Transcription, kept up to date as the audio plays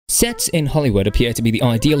Sets in Hollywood appear to be the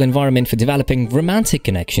ideal environment for developing romantic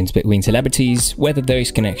connections between celebrities, whether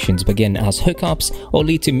those connections begin as hookups or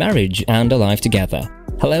lead to marriage and a life together.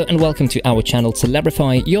 Hello and welcome to our channel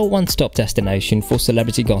Celebrify, your one-stop destination for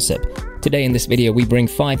celebrity gossip. Today in this video we bring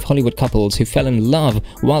 5 Hollywood couples who fell in love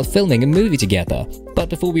while filming a movie together. But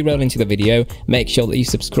before we roll into the video, make sure that you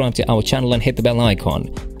subscribe to our channel and hit the bell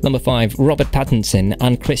icon. Number 5. Robert Pattinson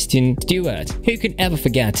and Kristen Stewart. Who can ever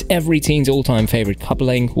forget every teen's all-time favorite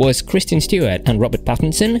coupling was Kristen Stewart and Robert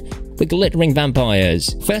Pattinson? The glittering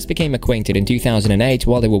vampires first became acquainted in 2008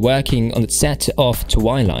 while they were working on the set of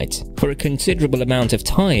Twilight. For a considerable amount of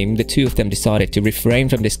time, the two of them decided to refrain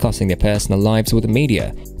from discussing their personal lives with the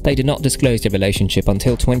media. They did not disclose their relationship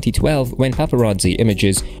until 2012 when paparazzi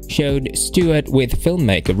images showed Stewart with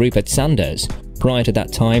filmmaker Rupert Sanders. Prior to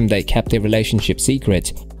that time, they kept their relationship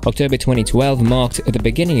secret. October 2012 marked the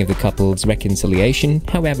beginning of the couple's reconciliation,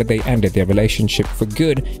 however they ended their relationship for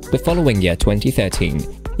good the following year,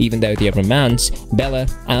 2013. Even though their romance, Bella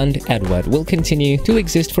and Edward will continue to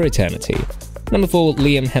exist for eternity. Number 4.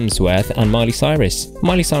 Liam Hemsworth and Miley Cyrus.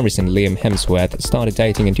 Miley Cyrus and Liam Hemsworth started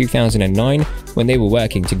dating in 2009 when they were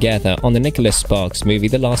working together on the Nicholas Sparks movie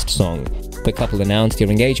The Last Song. The couple announced their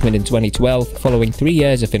engagement in 2012 following 3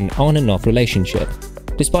 years of an on and off relationship.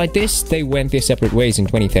 Despite this, they went their separate ways in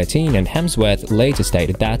 2013, and Hemsworth later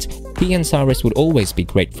stated that he and Cyrus would always be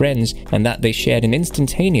great friends and that they shared an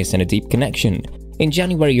instantaneous and a deep connection. In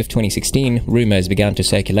January of 2016, rumors began to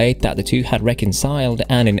circulate that the two had reconciled,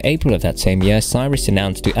 and in April of that same year, Cyrus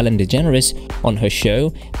announced to Ellen DeGeneres on her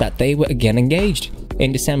show that they were again engaged.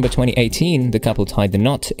 In December 2018, the couple tied the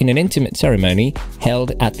knot in an intimate ceremony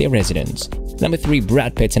held at their residence. Number 3.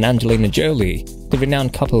 Brad Pitt and Angelina Jolie. The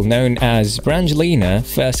renowned couple known as Angelina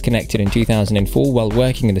first connected in 2004 while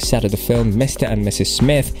working on the set of the film Mr. and Mrs.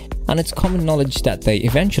 Smith, and it's common knowledge that they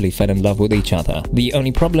eventually fell in love with each other. The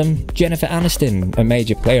only problem? Jennifer Aniston, a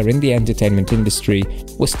major player in the entertainment industry,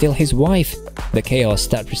 was still his wife. The chaos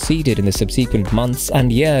that proceeded in the subsequent months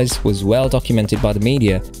and years was well documented by the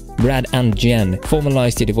media. Brad and Jen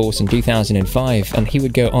formalized their divorce in 2005, and he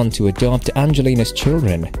would go on to adopt Angelina's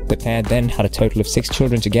children. The pair then had a total of 6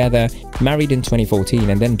 children together, married in 2014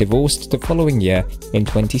 and then divorced the following year in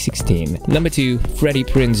 2016. Number 2. Freddie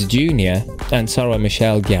Prinze Jr. and Sarah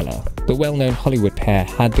Michelle Gellar. The well-known Hollywood pair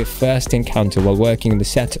had their first encounter while working on the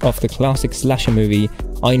set of the classic slasher movie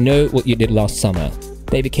I Know What You Did Last Summer.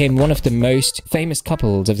 They became one of the most famous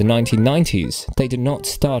couples of the 1990s. They did not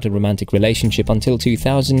start a romantic relationship until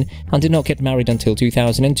 2000 and did not get married until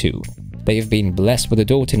 2002. They have been blessed with a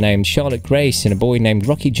daughter named Charlotte Grace and a boy named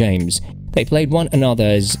Rocky James. They played one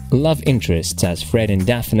another's love interests as Fred and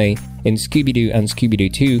Daphne in Scooby-Doo and Scooby-Doo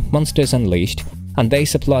 2 Monsters Unleashed, and they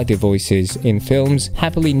supplied their voices in films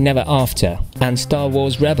Happily Never After and Star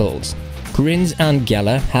Wars Rebels. Prinze and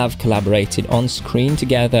Gellar have collaborated on screen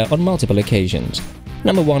together on multiple occasions.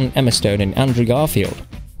 Number 1. Emma Stone and Andrew Garfield.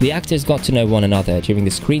 The actors got to know one another during the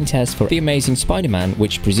screen test for The Amazing Spider-Man,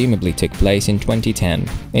 which presumably took place in 2010.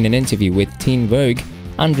 In an interview with Teen Vogue,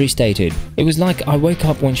 Andrew stated, "It was like I woke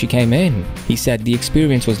up when she came in." He said the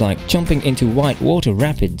experience was like jumping into white water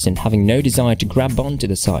rapids and having no desire to grab onto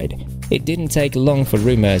the side. It didn't take long for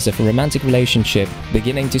rumors of a romantic relationship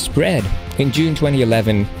beginning to spread. In June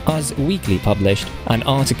 2011, Us Weekly published an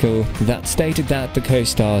article that stated that the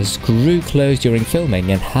co-stars grew close during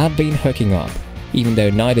filming and had been hooking up. Even though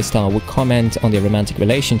neither star would comment on their romantic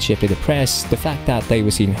relationship to the press, the fact that they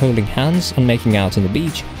were seen holding hands and making out on the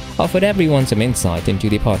beach offered everyone some insight into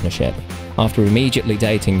their partnership. After immediately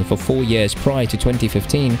dating for 4 years prior to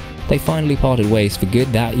 2015, they finally parted ways for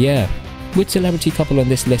good that year. Which celebrity couple on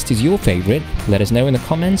this list is your favorite? Let us know in the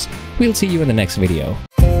comments. We'll see you in the next video.